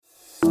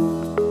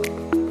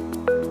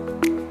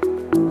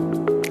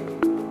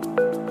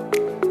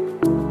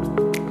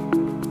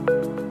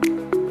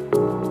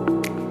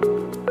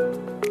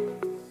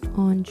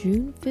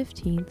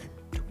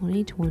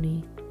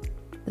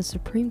the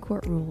Supreme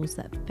Court rules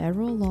that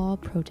federal law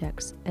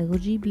protects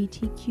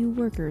LGBTQ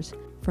workers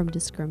from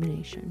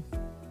discrimination.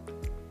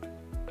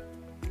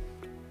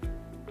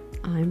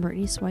 I'm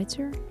Brittany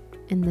Schweitzer,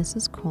 and this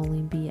is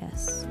Calling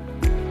BS.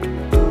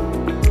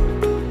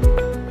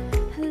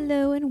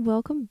 Hello and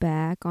welcome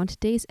back. On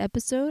today's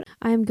episode,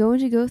 I am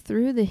going to go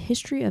through the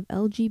history of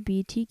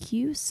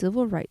LGBTQ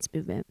Civil Rights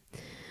Movement.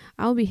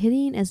 I will be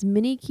hitting as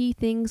many key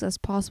things as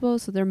possible,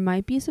 so there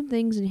might be some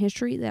things in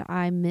history that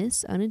I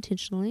miss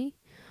unintentionally,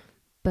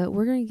 but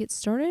we're going to get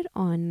started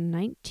on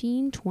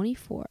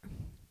 1924.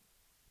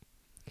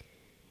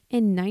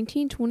 In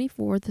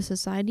 1924, the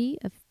Society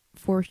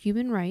for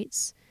Human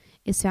Rights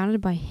is founded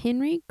by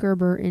Henry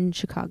Gerber in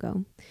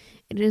Chicago.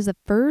 It is the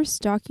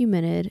first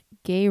documented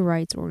gay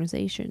rights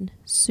organization.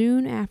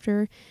 Soon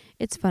after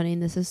its founding,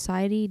 the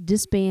society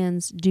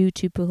disbands due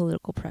to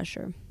political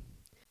pressure.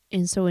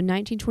 And so in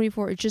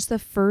 1924, it's just the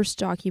first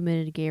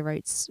documented gay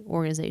rights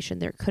organization.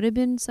 There could have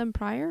been some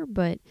prior,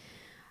 but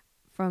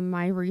from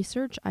my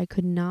research, I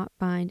could not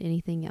find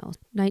anything else.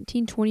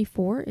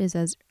 1924 is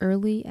as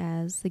early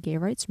as the gay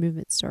rights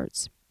movement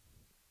starts.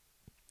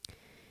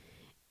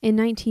 In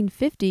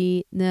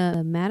 1950,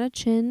 the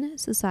Matachin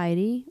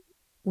Society,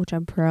 which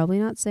I'm probably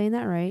not saying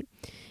that right,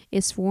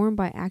 is formed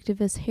by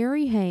activist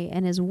Harry Hay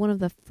and is one of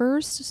the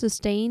first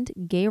sustained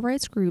gay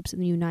rights groups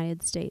in the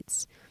United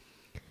States.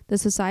 The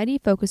society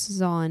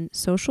focuses on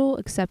social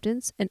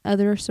acceptance and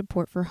other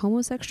support for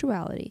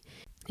homosexuality.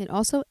 It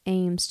also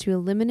aims to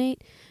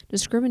eliminate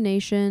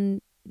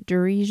discrimination,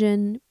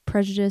 derision,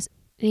 prejudice,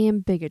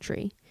 and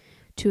bigotry,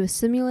 to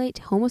assimilate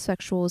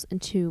homosexuals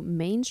into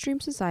mainstream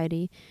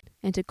society,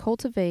 and to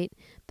cultivate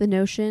the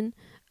notion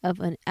of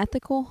an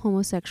ethical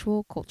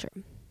homosexual culture.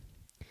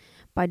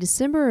 By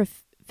December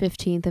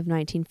 15th of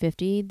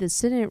 1950, the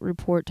Senate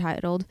report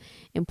titled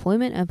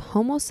Employment of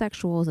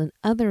Homosexuals and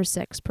Other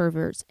Sex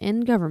Perverts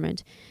in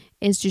Government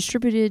is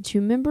distributed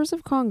to members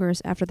of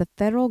Congress after the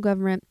federal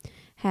government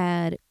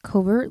had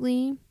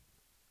covertly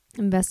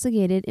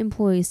investigated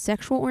employees'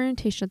 sexual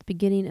orientation at the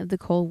beginning of the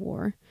Cold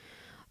War.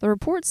 The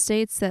report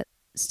states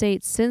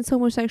since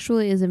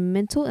homosexuality is a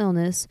mental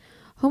illness,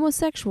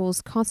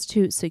 homosexuals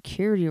constitute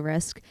security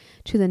risk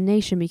to the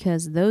nation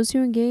because those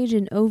who engage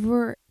in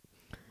overt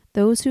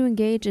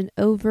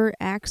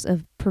acts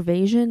of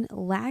perversion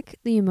lack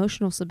the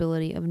emotional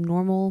stability of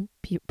normal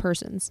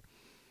persons.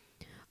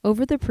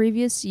 Over the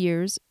previous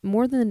years,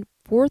 more than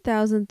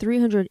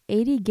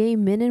 4,380 gay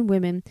men and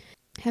women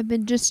have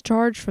been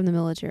discharged from the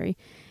military,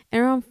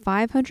 and around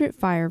 500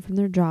 fired from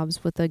their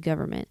jobs with the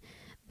government.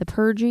 The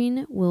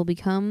purging will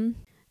become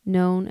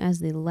known as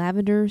the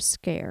Lavender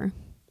Scare.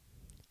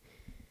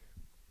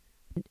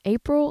 In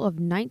April of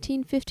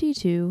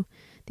 1952,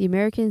 the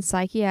American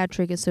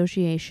Psychiatric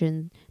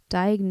Association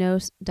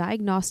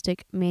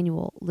Diagnostic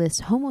Manual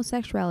lists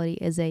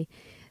homosexuality as a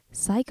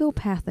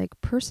psychopathic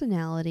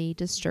personality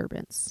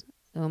disturbance.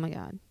 Oh my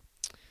God.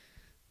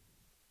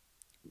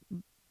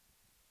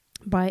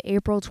 By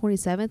April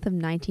 27th of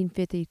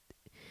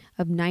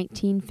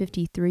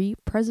 1953,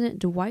 President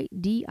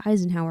Dwight D.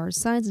 Eisenhower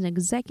signs an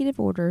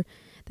executive order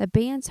that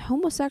bans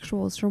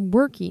homosexuals from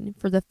working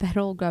for the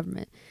federal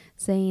government,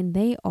 saying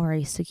they are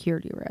a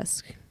security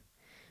risk.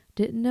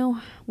 Didn't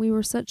know we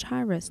were such high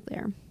risk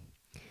there.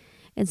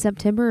 In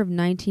September of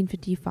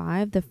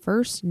 1955, the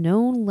first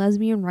known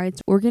lesbian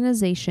rights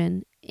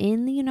organization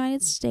in the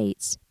United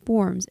States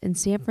forms in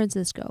San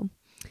Francisco.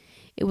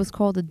 It was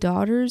called the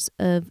Daughters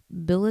of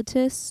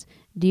Bilitis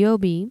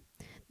DOB.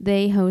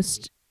 They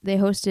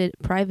hosted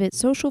private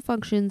social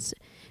functions,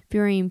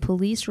 fearing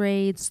police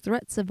raids,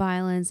 threats of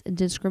violence, and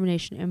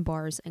discrimination in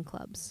bars and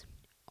clubs.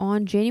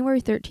 On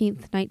January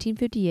 13th,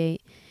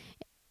 1958,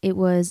 it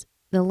was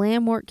the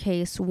landmark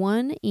case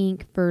 1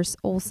 Inc. v.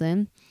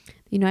 Olson.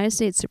 The United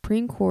States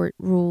Supreme Court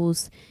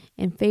rules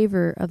in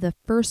favor of the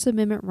First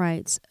Amendment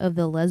rights of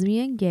the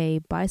lesbian,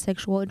 gay,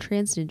 bisexual, and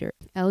transgender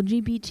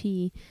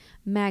LGBT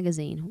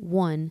magazine,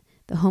 One,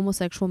 the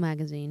homosexual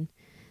magazine.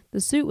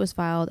 The suit was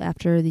filed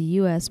after the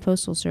U.S.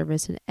 Postal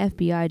Service and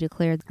FBI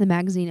declared the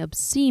magazine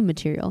obscene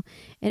material,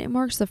 and it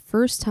marks the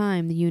first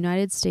time the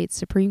United States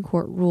Supreme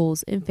Court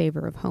rules in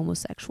favor of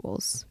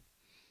homosexuals.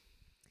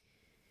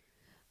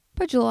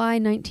 By July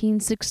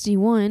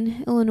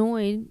 1961,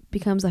 Illinois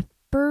becomes the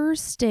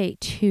first state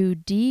to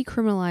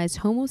decriminalize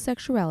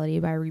homosexuality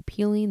by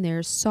repealing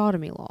their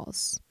sodomy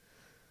laws.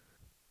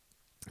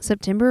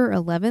 September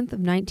 11th of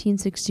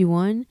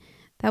 1961,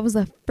 that was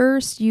the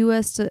first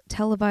U.S.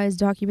 televised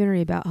documentary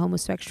about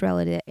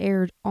homosexuality that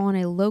aired on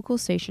a local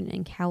station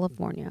in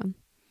California.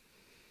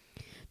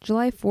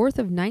 July 4th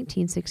of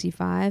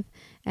 1965,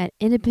 at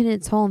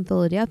Independence Hall in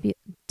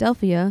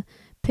Philadelphia,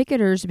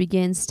 picketers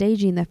began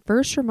staging the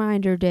first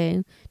reminder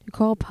day to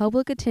call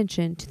public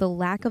attention to the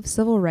lack of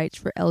civil rights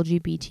for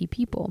LGBT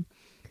people.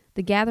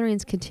 The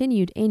gatherings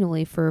continued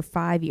annually for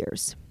 5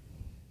 years.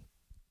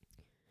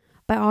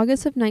 By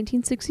August of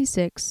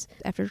 1966,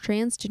 after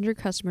transgender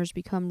customers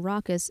become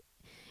raucous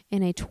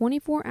in a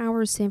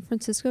 24-hour San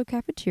Francisco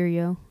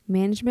cafeteria,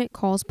 management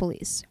calls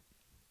police.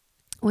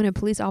 When a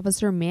police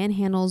officer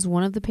manhandles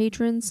one of the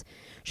patrons,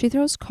 she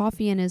throws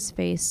coffee in his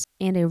face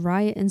and a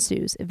riot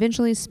ensues,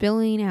 eventually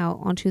spilling out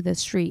onto the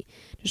street,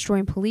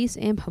 destroying police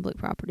and public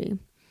property.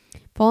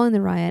 Following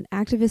the riot,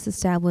 activists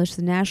established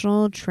the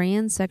National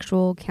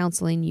Transsexual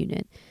Counseling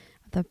Unit,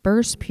 the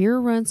first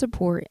peer-run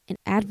support and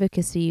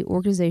advocacy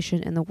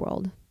organization in the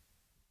world.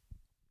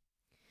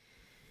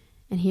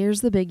 And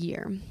here's the big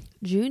year.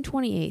 June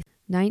 28th,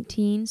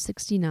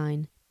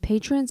 1969,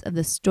 patrons of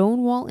the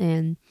Stonewall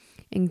Inn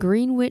in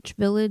Greenwich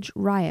Village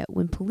riot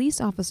when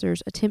police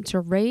officers attempt to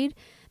raid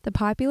the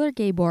popular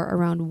gay bar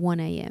around 1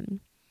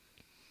 a.m.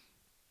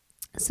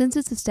 Since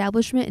its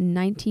establishment in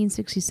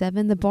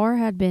 1967, the bar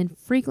had been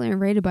frequently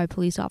raided by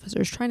police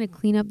officers trying to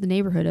clean up the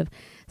neighborhood of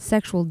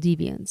sexual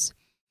deviants.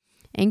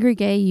 Angry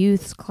gay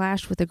youths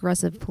clashed with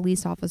aggressive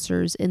police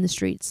officers in the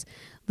streets,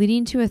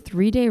 leading to a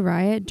 3-day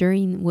riot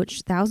during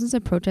which thousands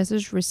of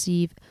protesters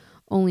received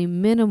only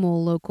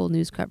minimal local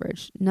news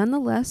coverage.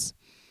 Nonetheless,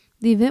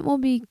 the event will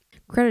be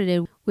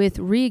credited with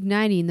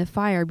reigniting the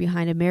fire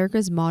behind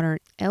America's modern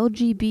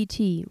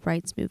LGBT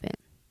rights movement.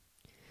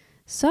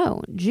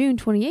 So, June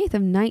 28th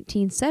of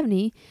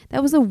 1970,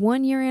 that was the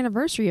 1-year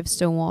anniversary of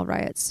Stonewall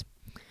riots.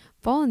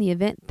 Following the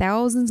event,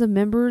 thousands of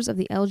members of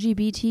the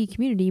LGBT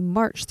community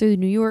marched through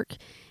New York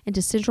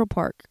into Central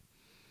Park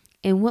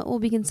in what will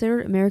be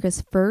considered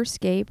America's first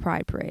gay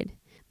pride parade.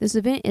 This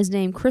event is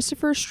named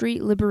Christopher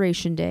Street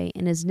Liberation Day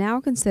and is now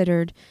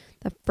considered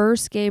the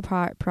first gay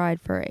pride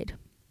parade.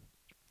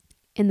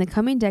 In the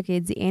coming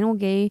decades, the annual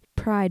Gay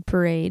Pride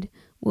Parade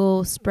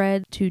will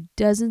spread to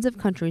dozens of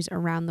countries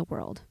around the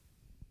world.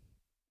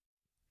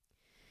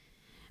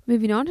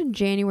 Moving on to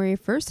January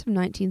 1st of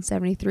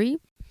 1973,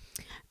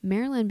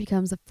 Maryland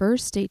becomes the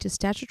first state to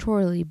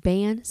statutorily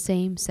ban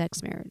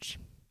same-sex marriage.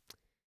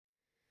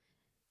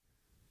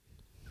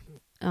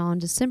 On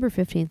December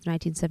 15th,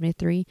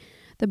 1973,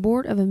 the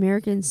Board of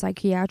American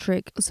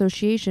Psychiatric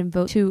Association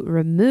voted to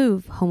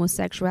remove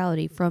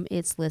homosexuality from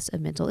its list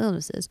of mental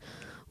illnesses.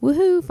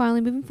 Woohoo!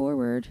 Finally moving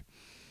forward.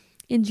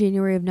 In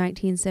January of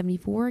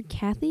 1974,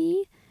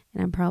 Kathy,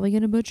 and I'm probably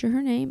going to butcher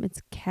her name,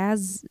 it's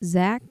Kazinko,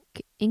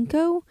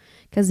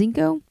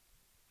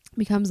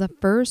 becomes the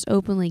first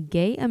openly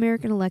gay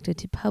American elected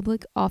to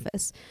public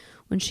office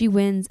when she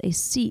wins a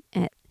seat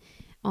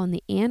on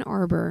the Ann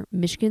Arbor,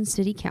 Michigan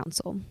City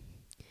Council.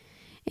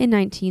 In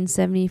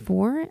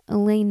 1974,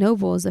 Elaine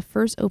Noble is the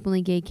first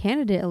openly gay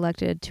candidate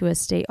elected to a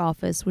state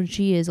office when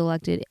she is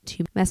elected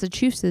to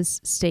Massachusetts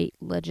state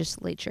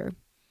legislature.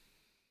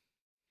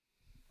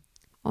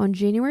 On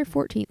January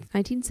 14th,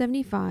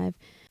 1975,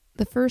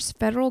 the first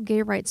federal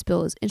gay rights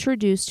bill is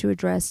introduced to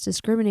address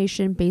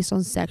discrimination based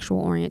on sexual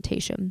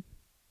orientation.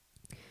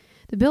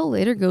 The bill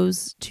later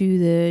goes to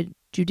the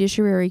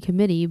Judiciary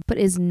Committee, but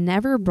is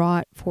never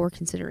brought for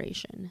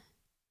consideration.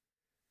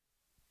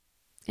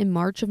 In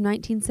March of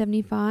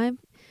 1975,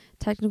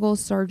 Technical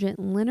Sergeant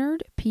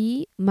Leonard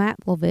P.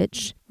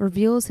 Matlovich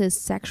reveals his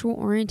sexual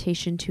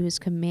orientation to his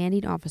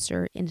commanding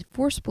officer and is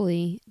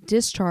forcibly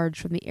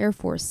discharged from the Air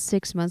Force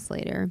 6 months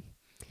later.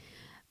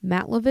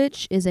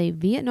 Matlovich is a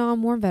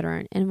Vietnam War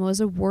veteran and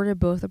was awarded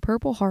both a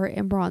Purple Heart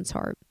and Bronze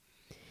Heart.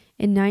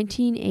 In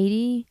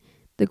 1980,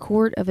 the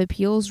Court of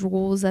Appeals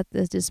rules that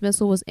the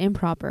dismissal was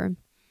improper.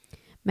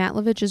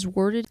 Matlovich is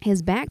awarded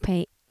his back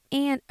pay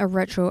and a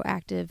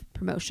retroactive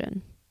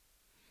promotion.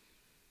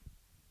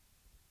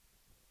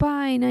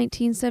 By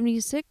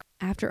 1976,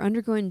 after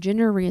undergoing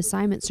gender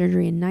reassignment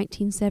surgery in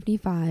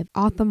 1975,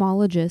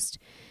 ophthalmologist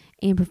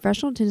and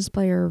professional tennis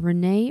player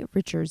Renee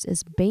Richards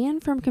is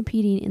banned from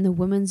competing in the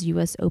Women's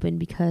U.S. Open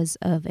because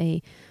of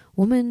a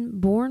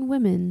woman-born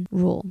women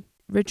rule.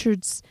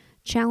 Richards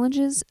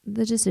challenges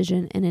the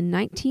decision, and in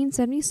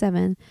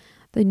 1977,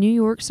 the New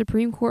York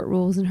Supreme Court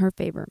rules in her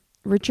favor.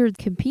 Richards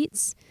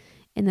competes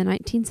in the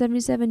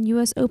 1977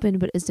 U.S. Open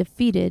but is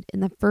defeated in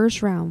the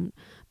first round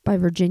by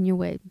Virginia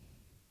Wade.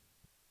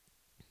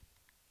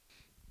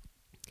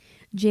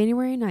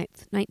 January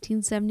 9th,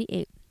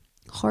 1978,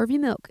 Harvey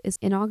Milk is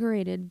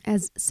inaugurated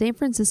as San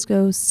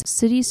Francisco's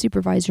city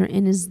supervisor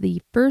and is the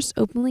first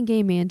openly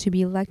gay man to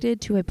be elected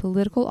to a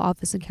political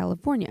office in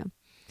California.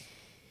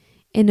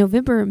 In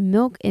November,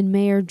 Milk and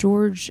Mayor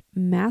George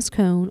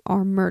Moscone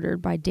are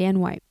murdered by Dan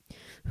White,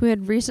 who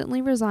had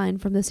recently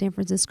resigned from the San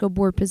Francisco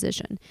board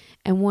position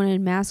and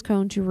wanted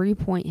Moscone to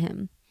reappoint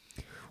him.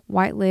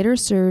 White later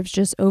serves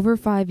just over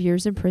 5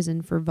 years in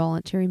prison for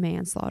voluntary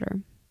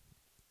manslaughter.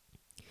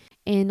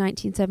 In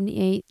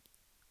 1978,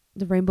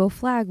 the rainbow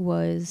flag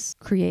was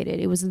created.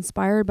 It was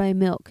inspired by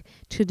Milk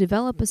to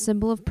develop a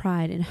symbol of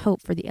pride and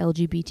hope for the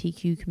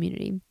LGBTQ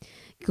community.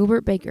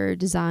 Gilbert Baker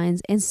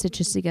designs and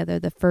stitches together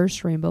the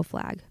first rainbow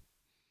flag.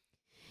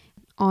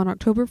 On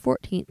October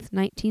 14th,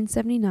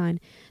 1979,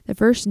 the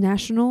first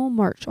National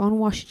March on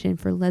Washington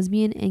for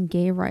Lesbian and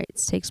Gay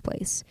Rights takes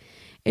place.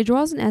 It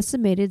draws an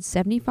estimated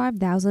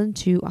 75,000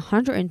 to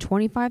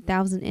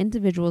 125,000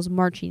 individuals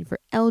marching for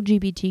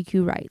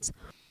LGBTQ rights.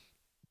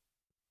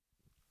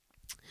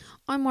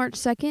 On March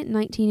 2nd,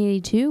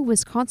 1982,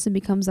 Wisconsin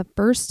becomes the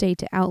first state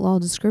to outlaw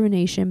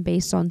discrimination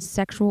based on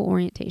sexual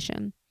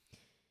orientation.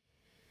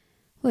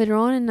 Later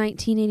on in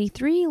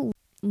 1983,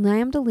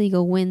 Lambda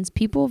Legal wins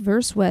People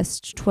vs.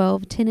 West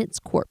 12 Tenants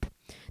Corp.,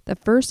 the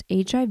first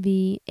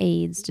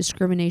HIV/AIDS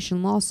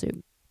discrimination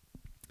lawsuit.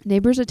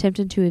 Neighbors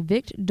attempted to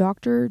evict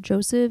Dr.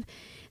 Joseph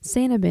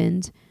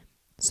Sonnabend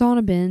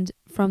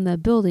from the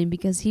building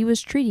because he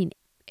was treating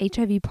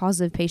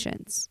HIV-positive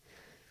patients.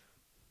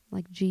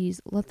 Like,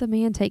 geez, let the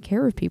man take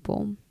care of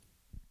people.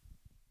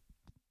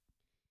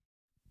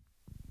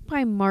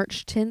 By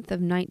March 10th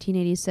of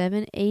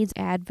 1987, AIDS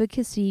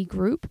advocacy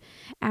group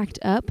ACT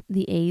UP,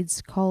 the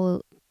AIDS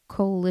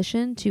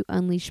Coalition to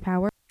Unleash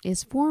Power,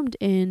 is formed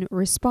in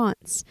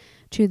response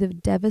to the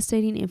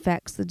devastating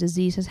effects the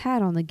disease has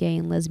had on the gay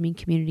and lesbian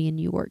community in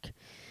New York.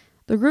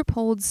 The group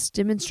holds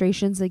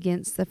demonstrations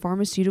against the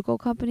pharmaceutical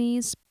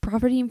companies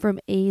profiting from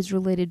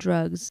AIDS-related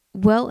drugs,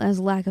 well as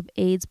lack of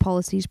AIDS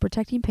policies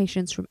protecting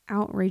patients from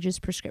outrageous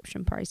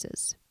prescription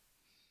prices.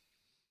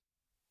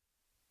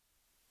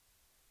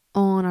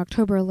 On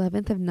October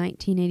 11th of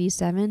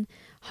 1987,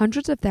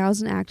 hundreds of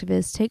thousands of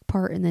activists take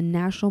part in the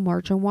National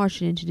March on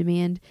Washington to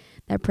demand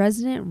that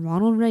President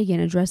Ronald Reagan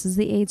addresses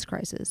the AIDS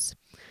crisis.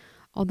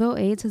 Although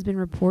AIDS has been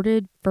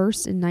reported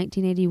first in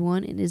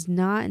 1981, it is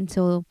not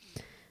until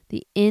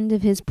the end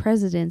of his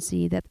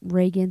presidency that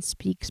Reagan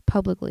speaks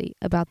publicly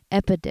about the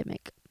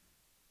epidemic.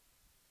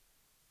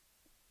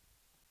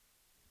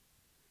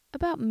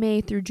 About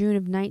May through June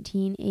of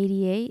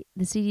 1988,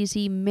 the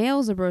CDC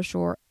mails a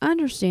brochure,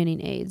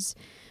 Understanding AIDS,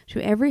 to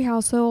every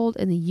household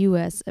in the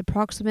U.S.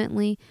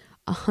 Approximately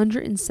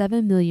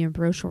 107 million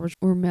brochures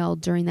were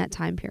mailed during that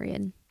time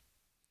period.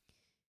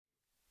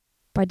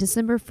 By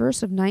December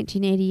 1st of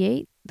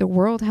 1988, the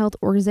World Health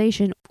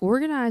Organization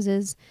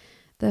organizes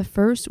the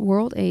first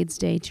World AIDS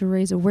Day to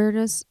raise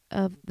awareness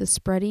of the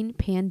spreading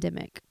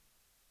pandemic.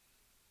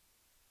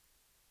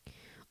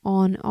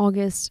 On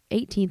August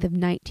 18th of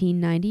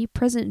 1990,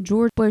 President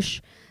George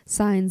Bush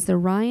signs the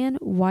Ryan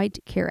White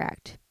Care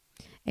Act,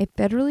 a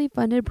federally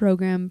funded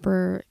program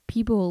for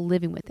people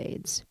living with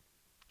AIDS.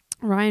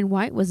 Ryan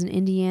White was an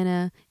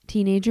Indiana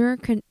teenager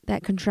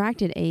that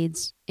contracted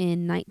AIDS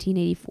in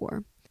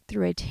 1984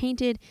 through a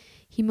tainted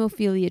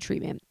hemophilia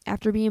treatment.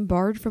 After being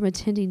barred from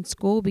attending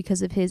school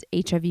because of his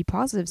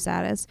HIV-positive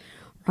status,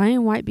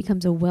 Ryan White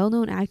becomes a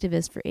well-known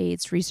activist for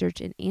AIDS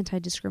research and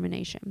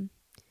anti-discrimination.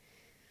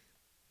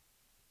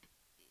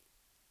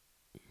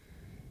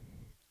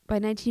 By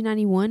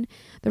 1991,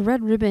 the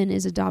red ribbon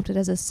is adopted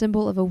as a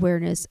symbol of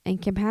awareness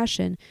and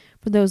compassion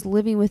for those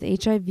living with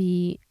HIV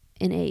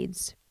and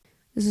AIDS.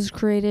 This is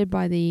created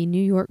by the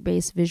New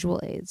York-based Visual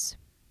AIDS.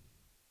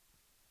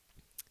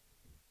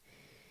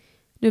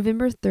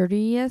 November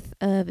 30th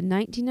of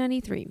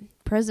 1993,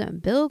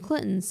 President Bill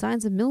Clinton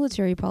signs a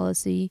military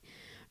policy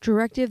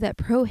directive that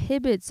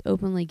prohibits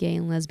openly gay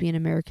and lesbian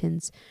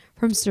Americans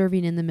from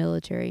serving in the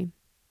military,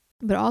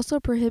 but also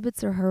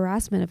prohibits the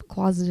harassment of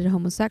closeted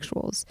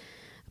homosexuals.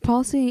 The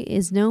policy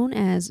is known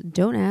as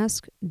Don't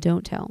Ask,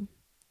 Don't Tell.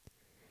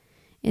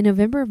 In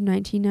November of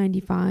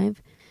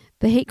 1995,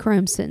 the Hate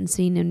Crime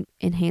Sentencing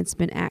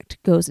Enhancement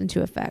Act goes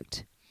into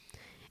effect.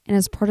 And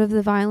as part of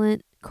the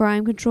Violent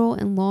Crime Control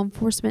and Law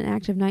Enforcement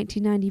Act of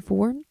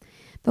 1994,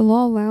 the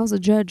law allows a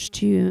judge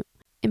to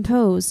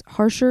impose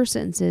harsher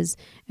sentences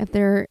if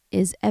there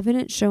is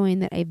evidence showing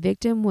that a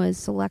victim was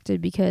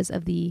selected because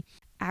of the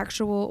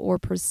actual or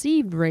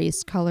perceived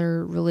race,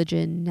 color,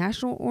 religion,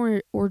 national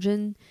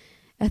origin,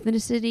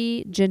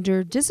 ethnicity,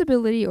 gender,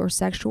 disability, or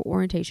sexual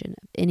orientation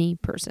of any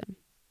person.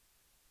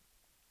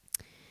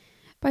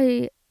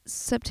 By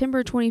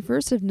September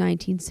 21st of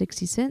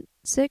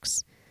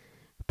 1966,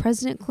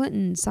 President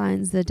Clinton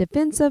signs the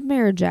Defense of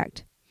Marriage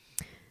Act,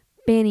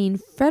 banning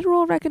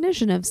federal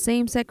recognition of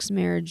same-sex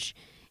marriage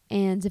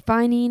and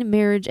defining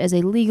marriage as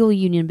a legal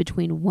union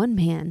between one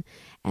man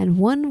and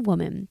one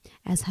woman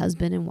as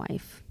husband and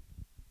wife.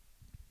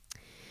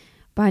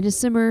 By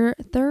December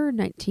 3rd,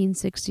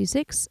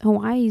 1966,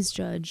 Hawaii's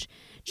judge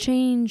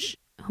changed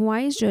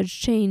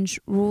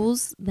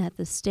rules that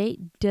the state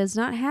does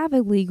not have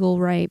a legal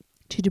right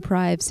to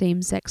deprive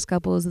same-sex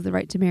couples of the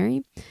right to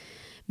marry,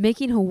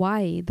 making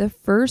Hawaii the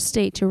first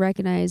state to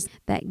recognize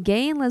that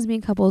gay and lesbian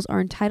couples are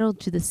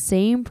entitled to the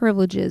same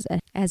privileges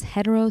as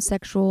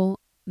heterosexual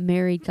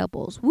married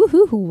couples.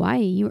 Woohoo,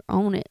 Hawaii, you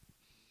own it.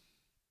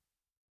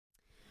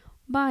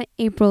 By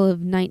April of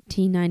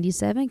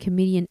 1997,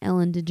 comedian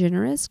Ellen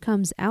DeGeneres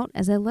comes out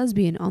as a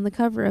lesbian on the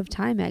cover of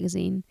Time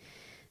magazine,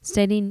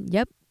 stating,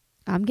 "Yep,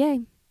 I'm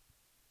gay."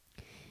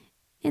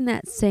 In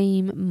that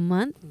same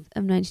month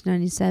of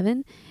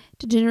 1997,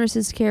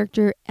 DeGeneres'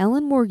 character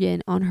Ellen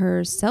Morgan on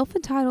her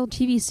self-entitled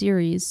TV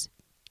series,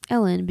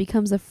 Ellen,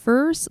 becomes the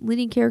first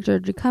leading character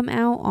to come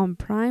out on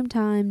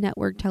primetime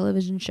network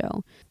television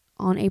show.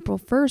 On April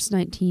 1st,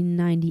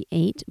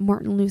 1998,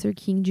 Martin Luther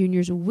King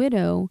Jr.'s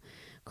widow,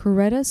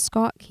 Coretta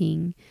Scott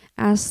King,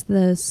 asked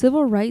the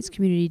civil rights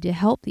community to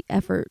help the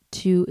effort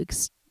to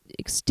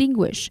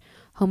extinguish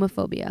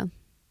homophobia.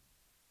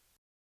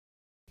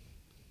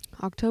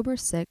 October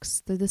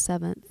 6th through the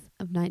 7th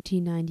of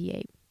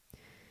 1998.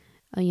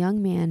 A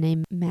young man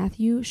named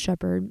Matthew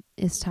Shepard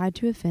is tied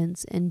to a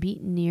fence and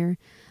beaten near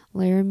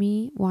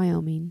Laramie,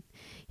 Wyoming.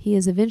 He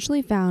is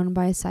eventually found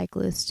by a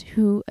cyclist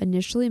who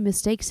initially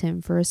mistakes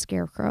him for a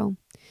scarecrow.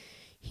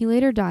 He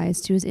later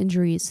dies to his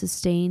injuries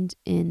sustained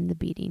in the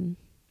beating.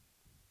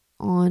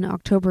 On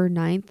October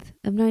 9th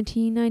of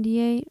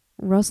 1998,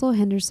 Russell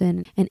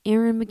Henderson and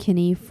Aaron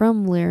McKinney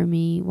from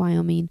Laramie,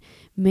 Wyoming,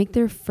 make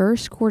their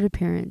first court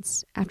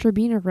appearance after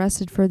being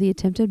arrested for the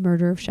attempted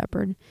murder of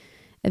Shepard.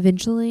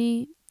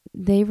 Eventually,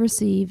 they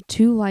receive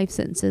 2 life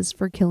sentences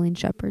for killing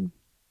Shepard.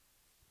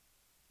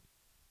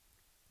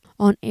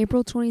 On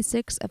April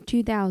 26 of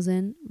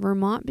 2000,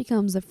 Vermont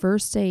becomes the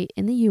first state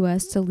in the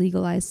U.S. to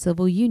legalize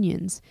civil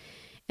unions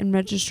and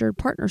registered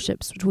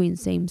partnerships between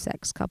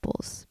same-sex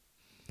couples.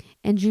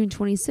 And June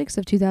 26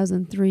 of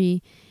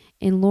 2003,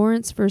 in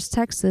Lawrence v.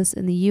 Texas,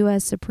 in the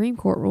U.S. Supreme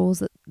Court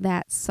rules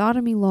that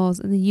sodomy laws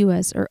in the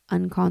U.S. are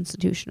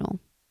unconstitutional.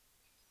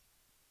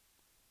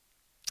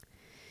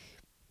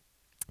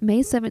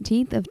 May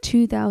 17th of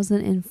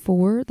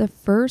 2004, the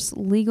first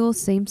legal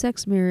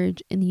same-sex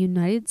marriage in the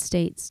United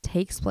States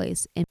takes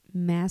place in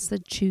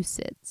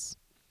Massachusetts.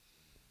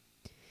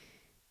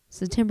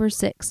 September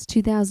 6,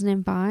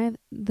 2005,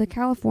 the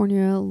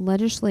California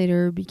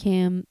legislature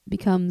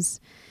becomes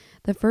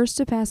the first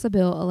to pass a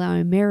bill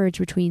allowing marriage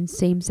between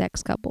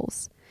same-sex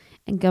couples,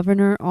 and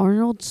Governor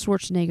Arnold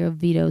Schwarzenegger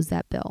vetoes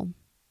that bill.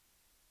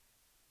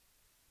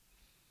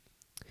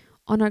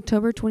 On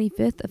October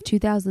 25th of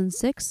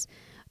 2006,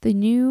 the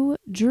New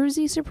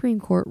Jersey Supreme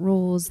Court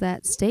rules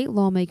that state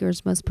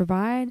lawmakers must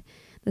provide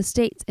the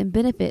states and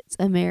benefits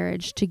of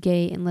marriage to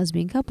gay and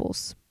lesbian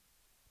couples.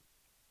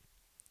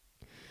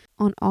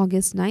 On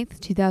August 9th,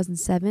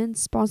 2007,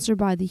 sponsored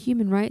by the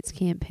Human Rights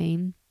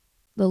Campaign,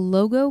 the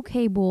Logo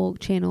Cable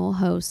channel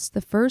hosts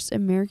the first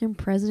American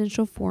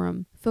presidential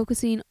forum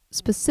focusing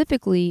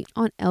specifically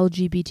on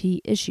LGBT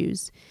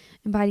issues,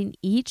 inviting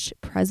each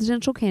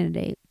presidential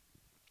candidate.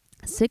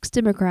 6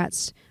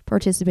 Democrats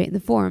participate in the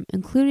forum,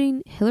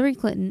 including Hillary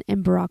Clinton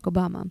and Barack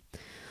Obama,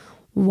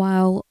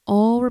 while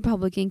all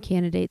Republican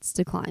candidates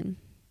decline.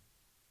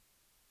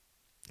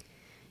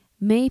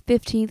 May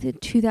 15th,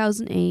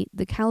 2008,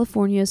 the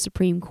California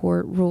Supreme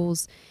Court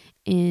rules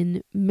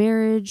in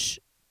marriage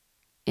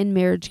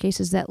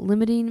cases that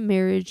limiting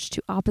marriage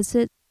to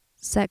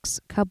opposite-sex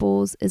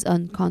couples is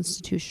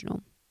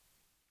unconstitutional.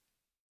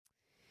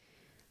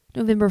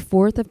 November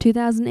 4th of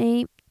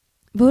 2008,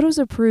 voters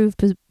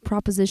approved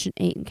Proposition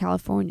 8 in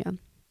California,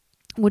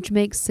 which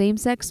makes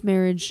same-sex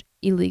marriage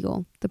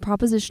illegal. The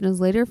proposition is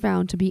later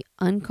found to be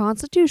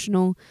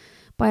unconstitutional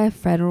by a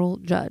federal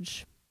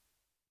judge.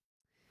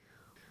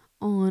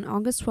 On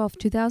August 12,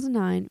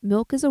 2009,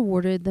 Milk is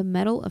awarded the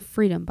Medal of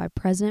Freedom by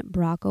President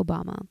Barack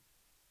Obama.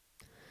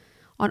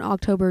 On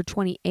October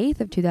 28th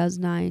of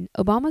 2009,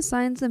 Obama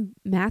signs the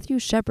Matthew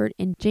Shepard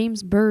and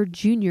James Byrd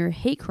Jr.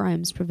 Hate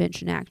Crimes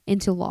Prevention Act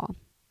into law.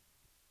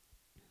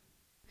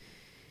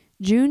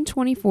 June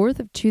 24th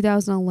of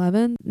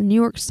 2011, New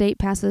York State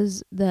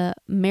passes the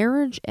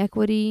Marriage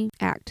Equity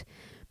Act,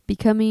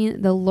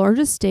 becoming the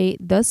largest state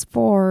thus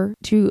far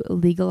to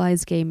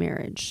legalize gay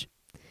marriage.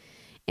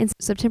 And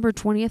September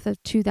 20th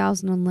of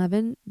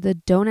 2011, the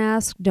Don't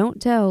Ask, Don't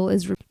Tell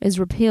is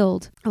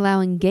repealed,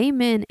 allowing gay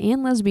men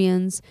and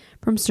lesbians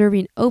from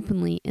serving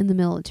openly in the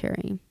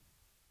military.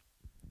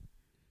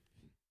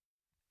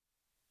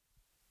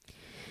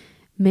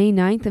 May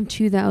 9th of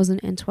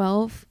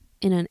 2012,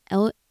 in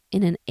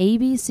an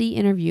ABC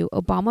interview,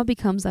 Obama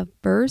becomes the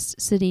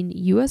first sitting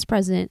U.S.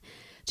 president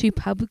to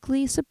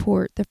publicly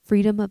support the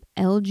freedom of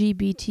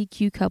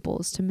LGBTQ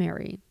couples to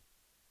marry.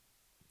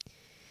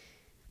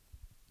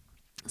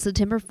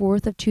 September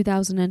 4th of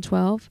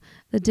 2012,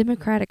 the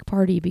Democratic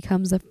Party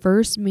becomes the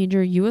first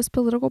major U.S.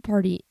 political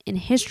party in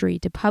history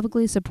to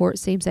publicly support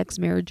same-sex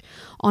marriage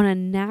on a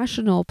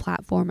national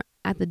platform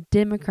at the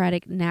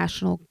Democratic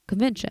National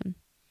Convention.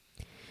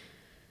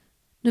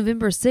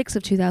 November 6th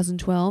of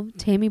 2012,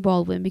 Tammy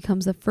Baldwin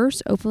becomes the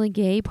first openly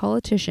gay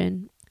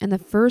politician and the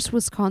first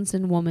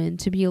Wisconsin woman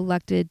to be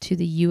elected to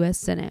the U.S.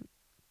 Senate.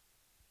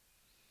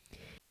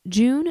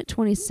 June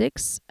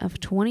 26 of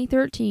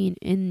 2013,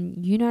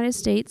 in United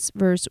States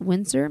v.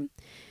 Windsor,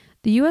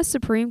 the U.S.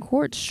 Supreme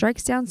Court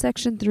strikes down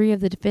Section 3 of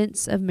the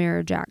Defense of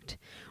Marriage Act,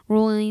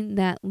 ruling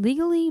that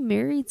legally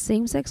married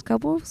same-sex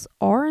couples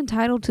are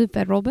entitled to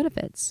federal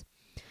benefits.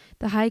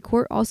 The High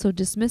Court also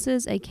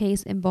dismisses a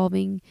case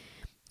involving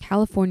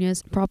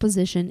California's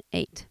Proposition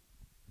 8.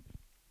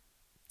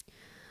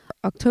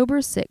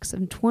 October 6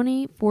 of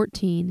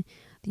 2014,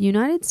 the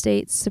United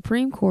States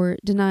Supreme Court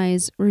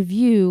denies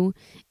review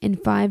in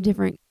 5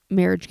 different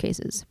marriage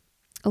cases,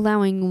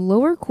 allowing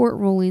lower court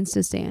rulings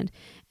to stand,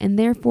 and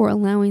therefore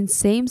allowing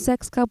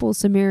same-sex couples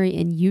to marry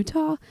in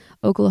Utah,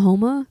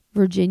 Oklahoma,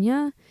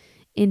 Virginia,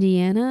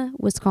 Indiana,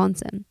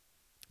 Wisconsin.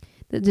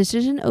 The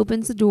decision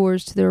opens the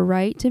doors to their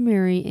right to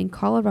marry in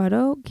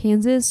Colorado,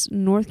 Kansas,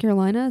 North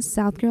Carolina,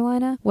 South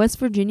Carolina, West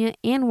Virginia,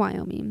 and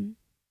Wyoming.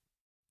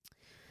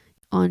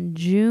 On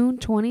June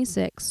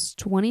 26,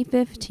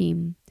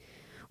 2015,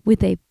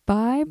 with a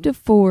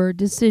 5-4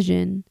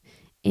 decision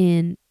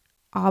in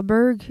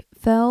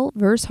Obergefell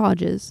v.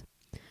 Hodges,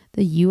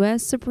 The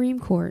U.S. Supreme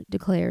Court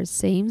declares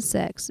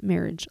same-sex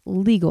marriage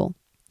legal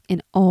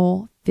in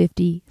all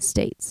 50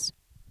 states.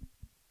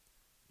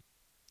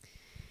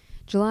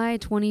 July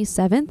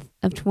 27th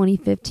of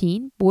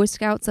 2015, Boy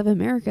Scouts of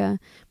America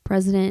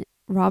President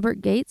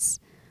Robert Gates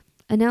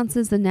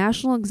announces the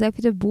National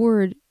Executive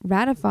Board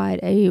ratified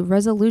a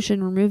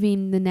resolution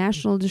removing the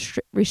national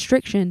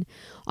restriction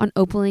on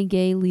openly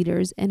gay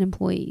leaders and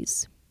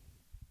employees.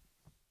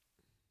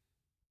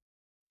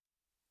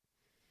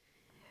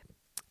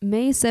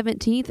 May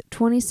 17th,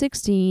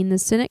 2016, the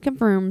Senate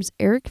confirms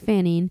Eric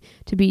Fanning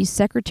to be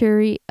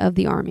Secretary of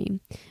the Army,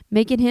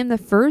 making him the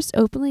first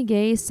openly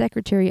gay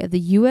Secretary of the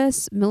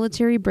U.S.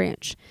 military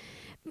branch.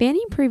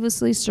 Fanning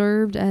previously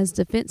served as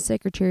Defense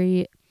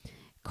Secretary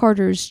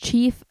Carter's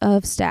Chief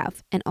of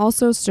Staff and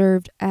also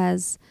served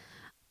as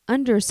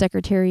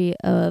Undersecretary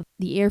of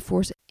the Air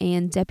Force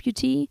and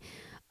Deputy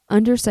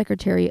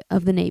Undersecretary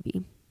of the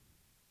Navy.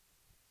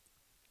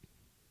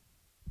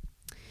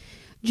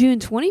 June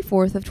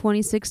 24th of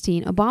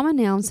 2016, Obama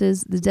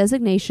announces the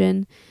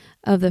designation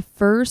of the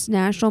first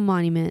national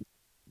monument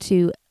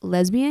to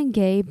lesbian,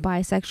 gay,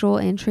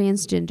 bisexual, and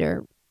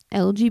transgender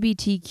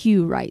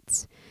LGBTQ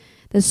rights.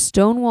 The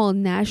Stonewall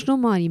National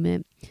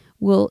Monument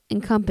will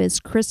encompass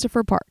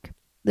Christopher Park,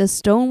 the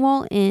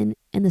Stonewall Inn,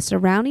 and the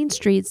surrounding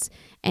streets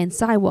and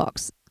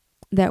sidewalks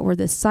that were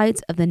the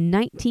sites of the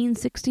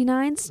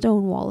 1969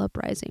 Stonewall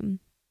Uprising.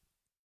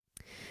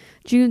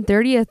 June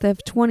 30th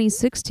of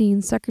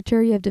 2016,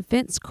 Secretary of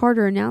Defense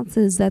Carter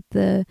announces that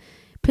the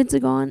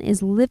Pentagon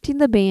is lifting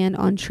the ban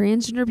on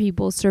transgender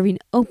people serving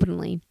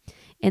openly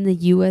in the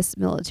U.S.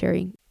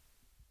 military.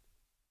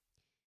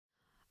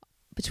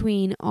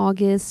 Between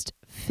August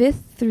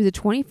 5th through the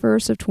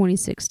 21st of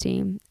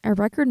 2016, a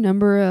record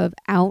number of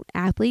out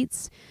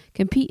athletes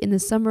compete in the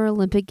Summer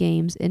Olympic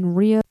Games in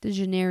Rio de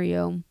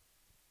Janeiro.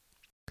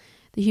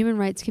 The Human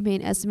Rights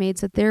Campaign estimates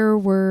that there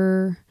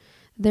are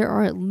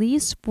at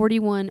least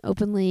 41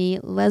 openly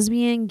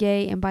lesbian,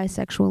 gay, and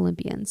bisexual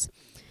Olympians,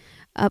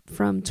 up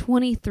from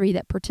 23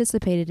 that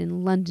participated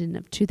in London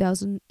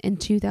in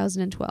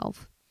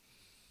 2012.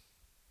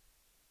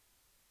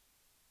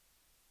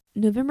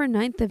 November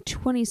 9th of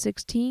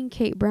 2016,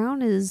 Kate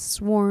Brown is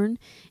sworn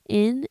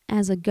in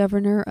as a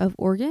governor of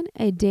Oregon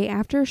a day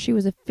after she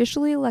was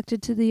officially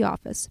elected to the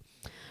office.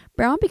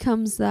 Brown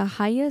becomes the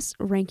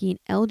highest-ranking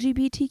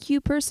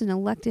LGBTQ person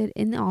elected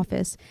in the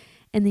office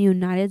in the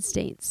United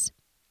States.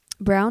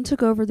 Brown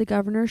took over the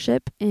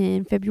governorship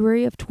in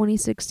February of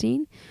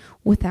 2016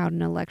 without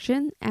an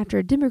election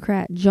after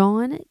Democrat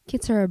John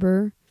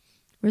Kitzhaber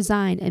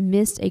resigned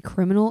amidst a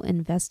criminal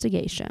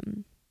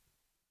investigation.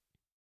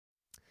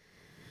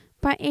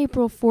 By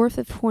April 4th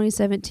of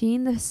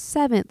 2017, the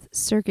 7th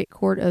Circuit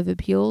Court of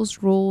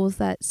Appeals rules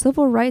that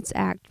Civil Rights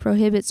Act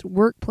prohibits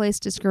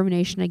workplace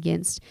discrimination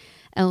against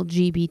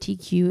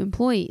LGBTQ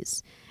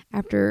employees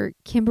after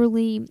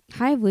Kimberly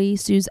Hively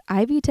sues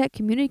Ivy Tech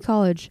Community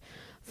College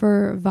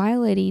for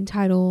violating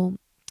Title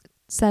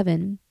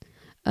VII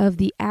of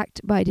the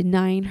Act by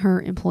denying her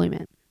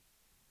employment.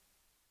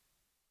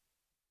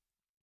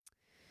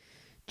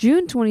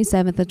 June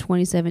 27th of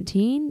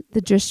 2017,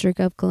 the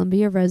District of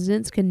Columbia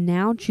residents can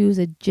now choose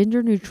a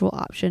gender-neutral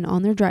option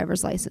on their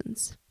driver's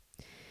license.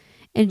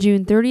 And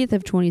June 30th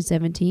of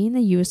 2017,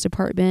 the U.S.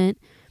 Department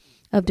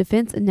of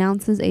Defense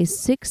announces a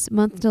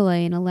 6-month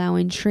delay in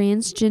allowing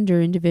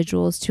transgender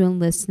individuals to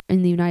enlist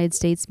in the United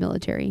States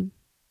military.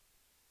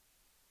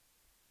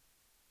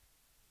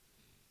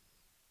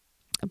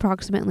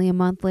 Approximately a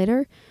month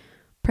later,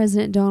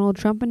 President Donald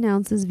Trump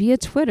announces via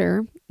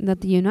Twitter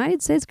that the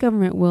United States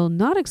government will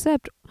not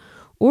accept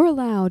or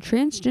allow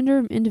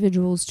transgender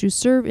individuals to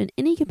serve in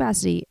any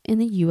capacity in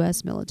the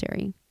U.S.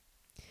 military.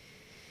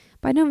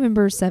 By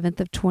November 7th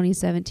of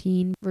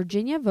 2017,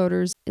 Virginia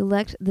voters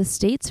elect the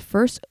state's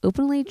first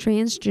openly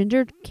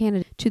transgender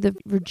candidate to the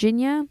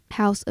Virginia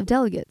House of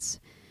Delegates.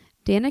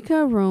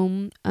 Danica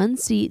Roem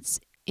unseats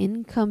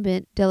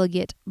incumbent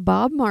delegate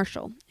Bob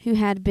Marshall, who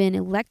had been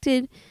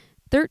elected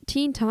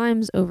 13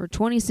 times over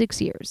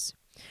 26 years.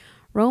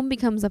 Rome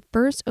becomes the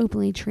first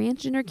openly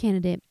transgender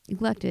candidate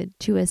elected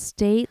to a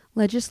state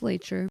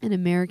legislature in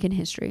American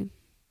history.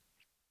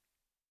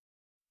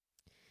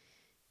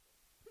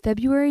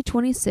 February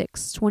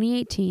 26,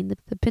 2018,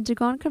 the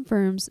Pentagon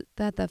confirms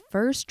that the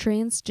first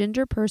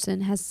transgender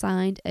person has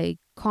signed a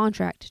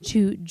contract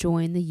to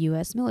join the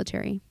U.S.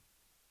 military.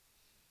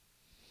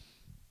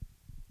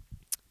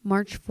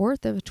 March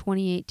 4th of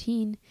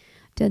 2018,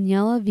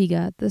 Daniela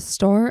Vega, the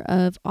star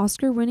of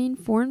Oscar-winning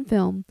foreign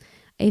film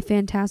A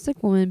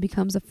Fantastic Woman,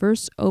 becomes the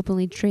first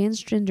openly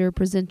transgender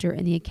presenter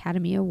in the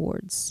Academy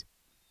Awards.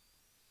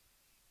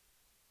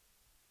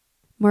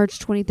 March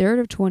 23rd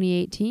of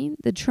 2018,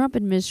 the Trump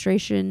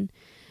administration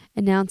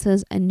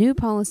announces a new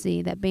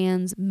policy that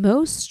bans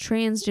most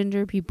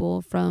transgender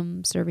people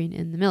from serving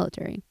in the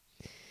military.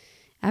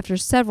 After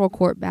several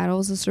court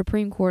battles, the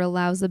Supreme Court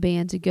allows the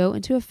ban to go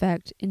into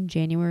effect in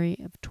January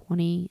of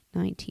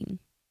 2019.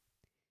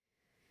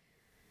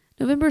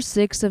 November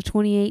 6th of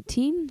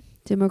 2018,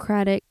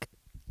 Democratic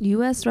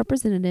U.S.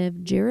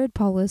 Representative Jared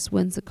Polis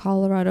wins the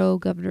Colorado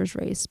governor's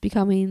race,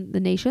 becoming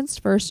the nation's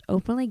first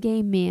openly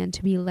gay man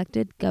to be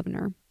elected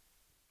governor.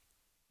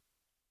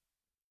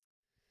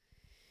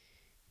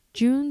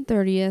 June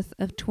 30th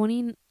of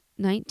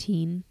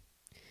 2019,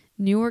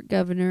 New York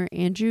Governor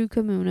Andrew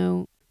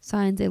Cuomo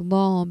signs a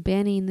law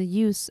banning the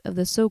use of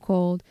the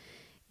so-called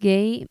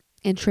gay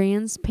and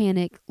trans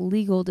panic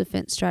legal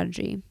defense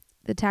strategy.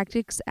 The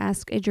tactics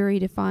ask a jury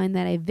to find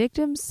that a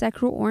victim's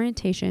sexual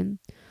orientation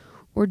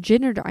or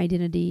gender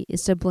identity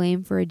is to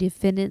blame for a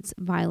defendant's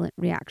violent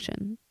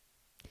reaction.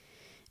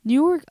 New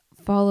York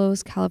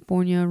follows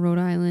California, Rhode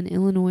Island,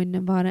 Illinois,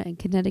 Nevada, and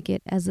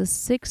Connecticut as the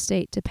sixth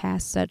state to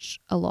pass such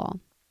a law.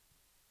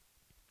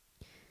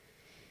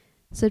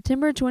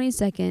 September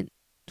 22nd,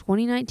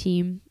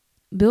 2019,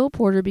 Bill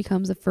Porter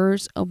becomes the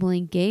first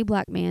openly gay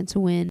black man to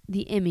win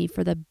the Emmy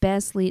for the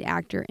Best Lead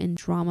Actor in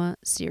Drama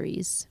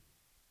Series.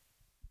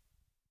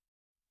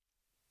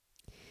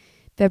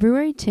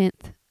 February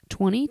 10th,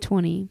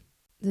 2020,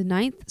 the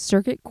Ninth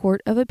Circuit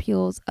Court of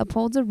Appeals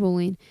upholds a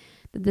ruling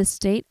that the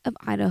state of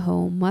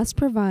Idaho must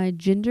provide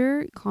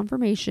gender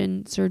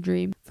confirmation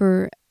surgery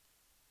for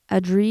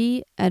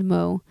Adri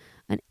Edmo,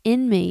 an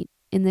inmate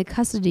in the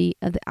custody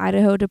of the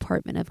Idaho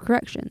Department of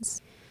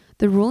Corrections.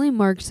 The ruling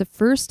marks the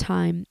first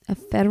time a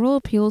federal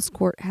appeals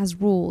court has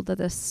ruled that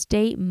the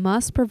state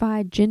must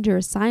provide gender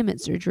assignment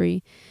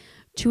surgery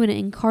to an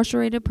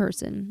incarcerated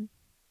person.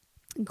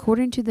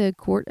 According to the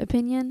court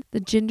opinion,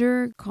 the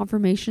gender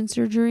confirmation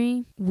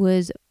surgery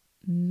was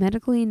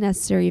medically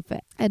necessary for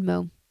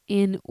Edmo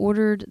and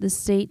ordered the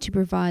state to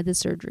provide the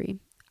surgery.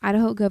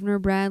 Idaho Governor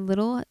Brad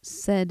Little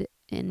said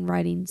in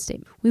writing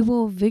statement, "We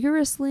will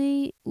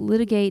vigorously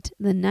litigate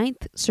the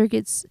Ninth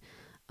Circuit's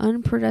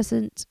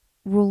unprecedented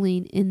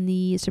ruling in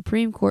the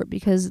Supreme Court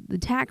because the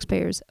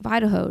taxpayers of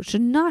Idaho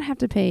should not have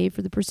to pay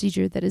for the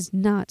procedure that is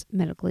not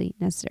medically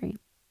necessary."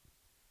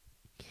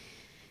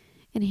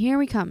 And here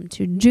we come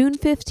to June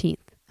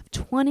 15th of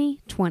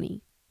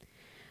 2020.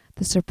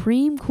 The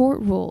Supreme Court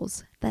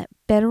rules that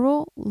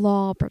federal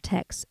law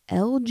protects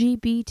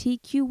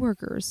LGBTQ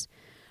workers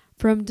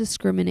from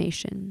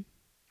discrimination.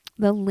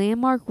 The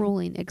landmark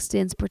ruling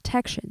extends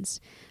protections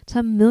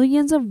to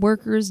millions of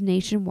workers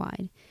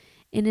nationwide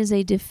and is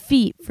a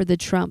defeat for the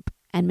Trump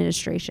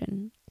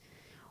administration,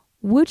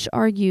 which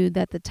argued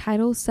that the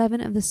Title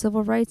VII of the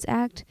Civil Rights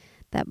Act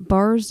that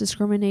bars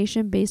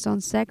discrimination based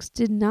on sex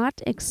did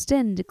not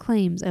extend to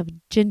claims of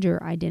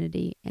gender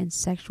identity and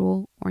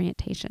sexual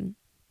orientation.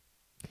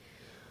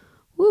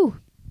 Woo!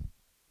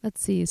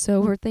 Let's see. So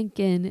we're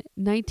thinking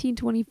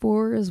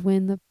 1924 is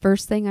when the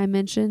first thing I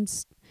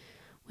mentioned,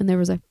 when there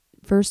was a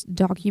first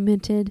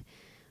documented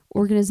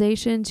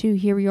organization, to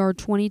here we are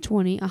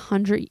 2020,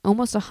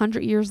 almost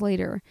 100 years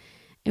later,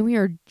 and we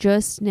are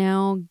just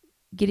now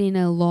getting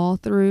a law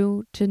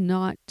through to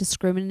not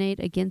discriminate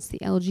against the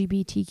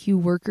LGBTQ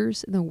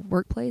workers in the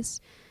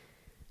workplace.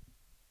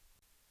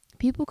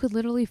 People could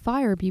literally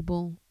fire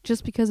people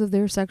just because of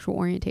their sexual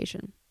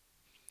orientation.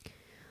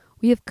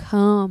 We have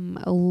come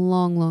a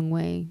long, long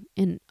way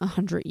in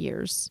 100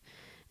 years.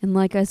 And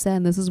like I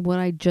said, this is what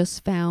I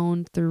just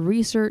found through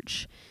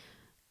research,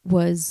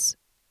 was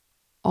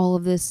all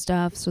of this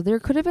stuff. So there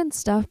could have been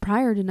stuff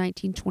prior to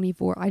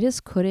 1924. I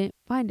just couldn't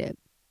find it.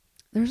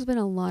 There's been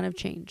a lot of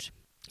change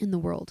in the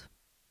world.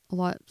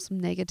 Some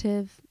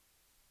negative,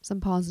 some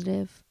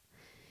positive.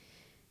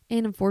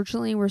 And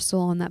unfortunately, we're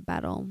still on that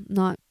battle.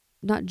 Not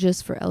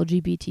just for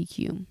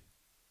LGBTQ.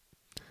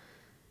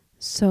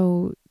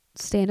 So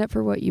stand up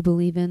for what you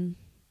believe in.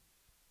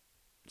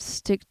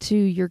 Stick to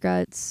your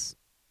guts.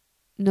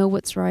 Know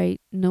what's right.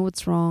 Know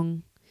what's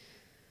wrong.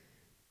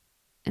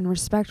 And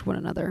respect one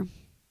another.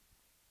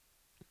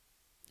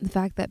 The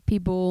fact that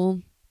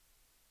people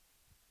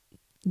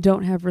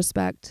don't have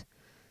respect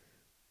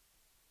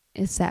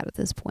is sad at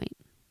this point.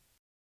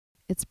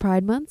 It's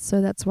Pride Month,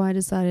 so that's why I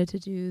decided to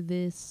do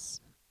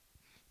this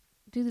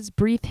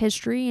brief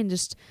history and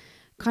just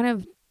kind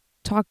of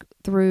talk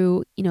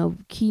through,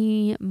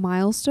 key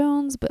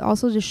milestones, but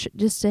also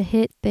just to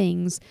hit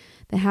things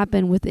that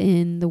happen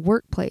within the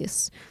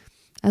workplace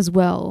as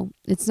well.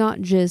 It's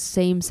not just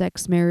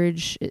same-sex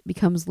marriage, it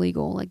becomes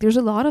legal. Like, there's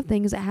a lot of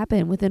things that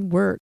happen within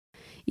work.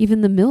 Even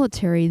the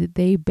military, that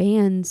they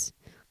banned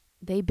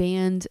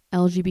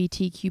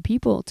LGBTQ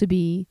people to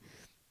be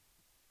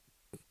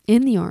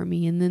in the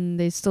army, and then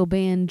they still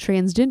ban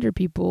transgender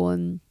people,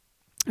 and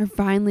are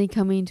finally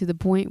coming to the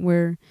point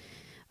where,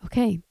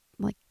 okay,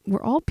 like,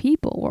 we're all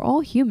people, we're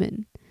all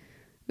human,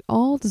 we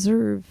all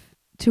deserve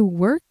to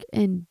work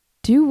and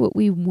do what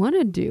we want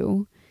to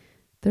do.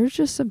 There's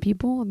just some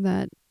people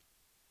that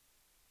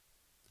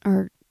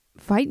are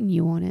fighting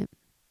you on it.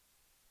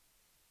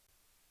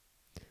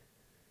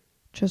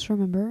 Just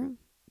remember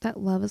that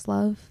love is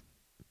love,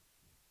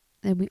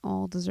 and we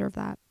all deserve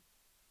that,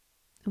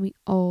 and we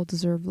all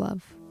deserve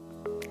love.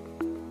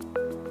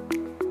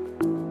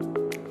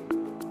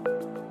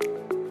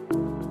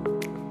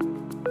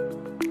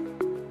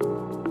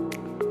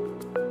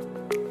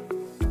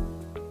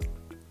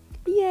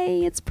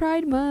 Yay, it's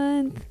Pride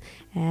Month.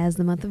 As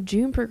the month of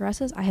June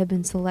progresses, I have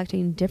been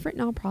selecting different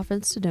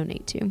nonprofits to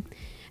donate to.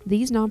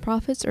 These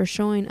nonprofits are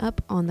showing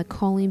up on the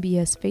Calling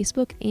BS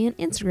Facebook and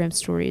Instagram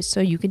stories,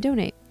 so you can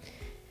donate.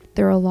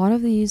 There are a lot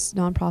of these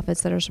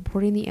nonprofits that are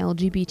supporting the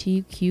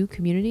LGBTQ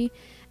community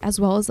as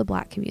well as the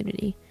Black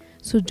community.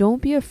 So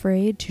don't be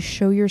afraid to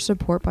show your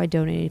support by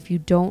donating if you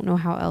don't know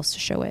how else to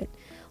show it.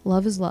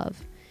 Love is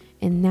love,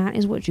 and that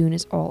is what June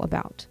is all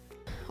about.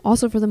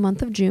 Also, for the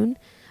month of June,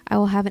 I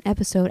will have an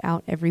episode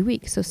out every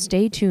week, so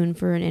stay tuned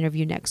for an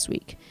interview next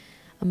week.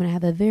 I'm going to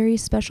have a very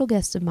special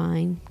guest of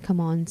mine come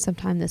on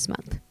sometime this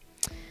month.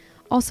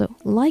 Also,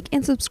 like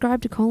and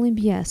subscribe to Calling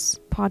BS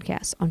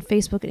podcast on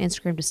Facebook and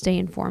Instagram to stay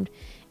informed.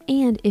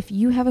 And if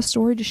you have a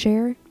story to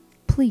share,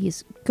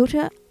 please go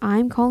to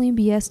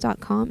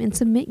imcallingbs.com and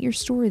submit your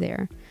story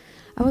there.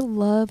 I would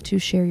love to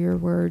share your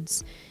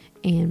words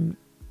and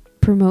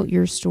promote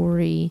your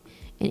story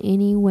in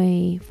any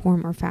way,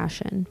 form, or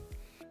fashion.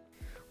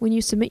 When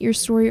you submit your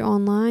story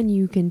online,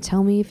 you can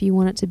tell me if you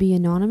want it to be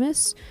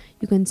anonymous.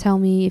 You can tell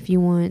me if you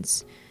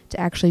want to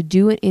actually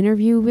do an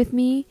interview with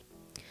me.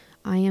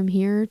 I am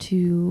here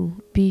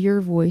to be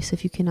your voice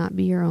if you cannot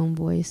be your own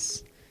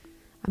voice.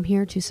 I'm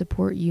here to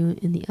support you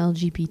in the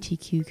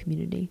LGBTQ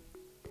community.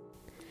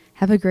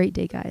 Have a great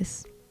day,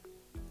 guys.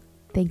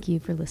 Thank you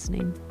for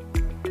listening.